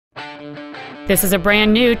This is a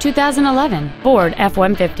brand new 2011 Ford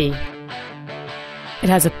F-150. It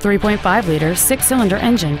has a 3.5-liter six-cylinder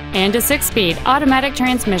engine and a 6-speed automatic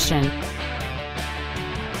transmission.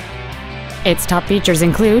 Its top features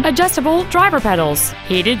include adjustable driver pedals,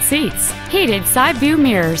 heated seats, heated side view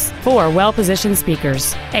mirrors, 4 well-positioned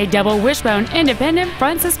speakers, a double wishbone independent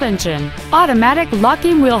front suspension, automatic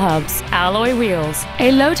locking wheel hubs, alloy wheels,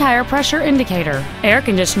 a low tire pressure indicator, air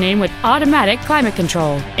conditioning with automatic climate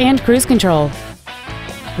control, and cruise control.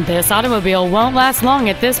 This automobile won't last long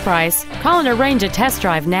at this price. Call and arrange a test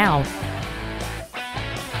drive now.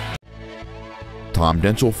 Tom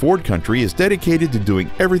Denchel Ford Country is dedicated to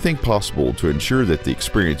doing everything possible to ensure that the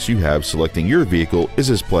experience you have selecting your vehicle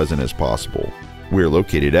is as pleasant as possible. We are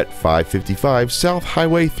located at 555 South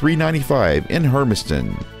Highway 395 in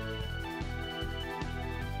Hermiston.